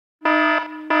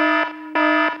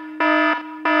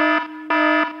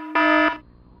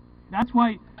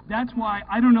That's why,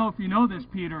 I don't know if you know this,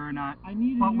 Peter, or not,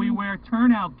 but we wear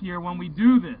turnout gear when we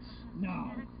do this.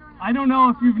 No. I don't know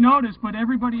if you've noticed, but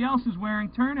everybody else is wearing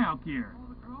turnout gear.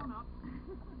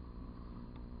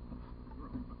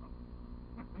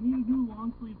 I need a new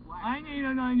long sleeve black. I need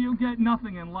a, you'll get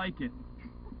nothing and like it.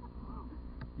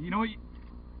 You know what?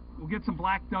 We'll get some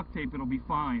black duct tape, it'll be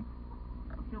fine.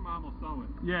 I'm sure Mom will sew it.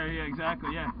 Yeah,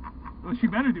 exactly, yeah. Well, she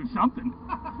better do something.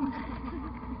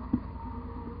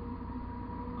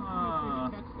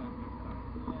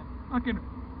 Fucking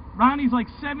Ronnie's like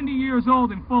 70 years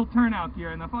old in full turnout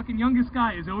gear, and the fucking youngest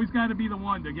guy has always got to be the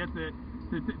one to get to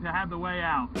have the way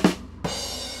out.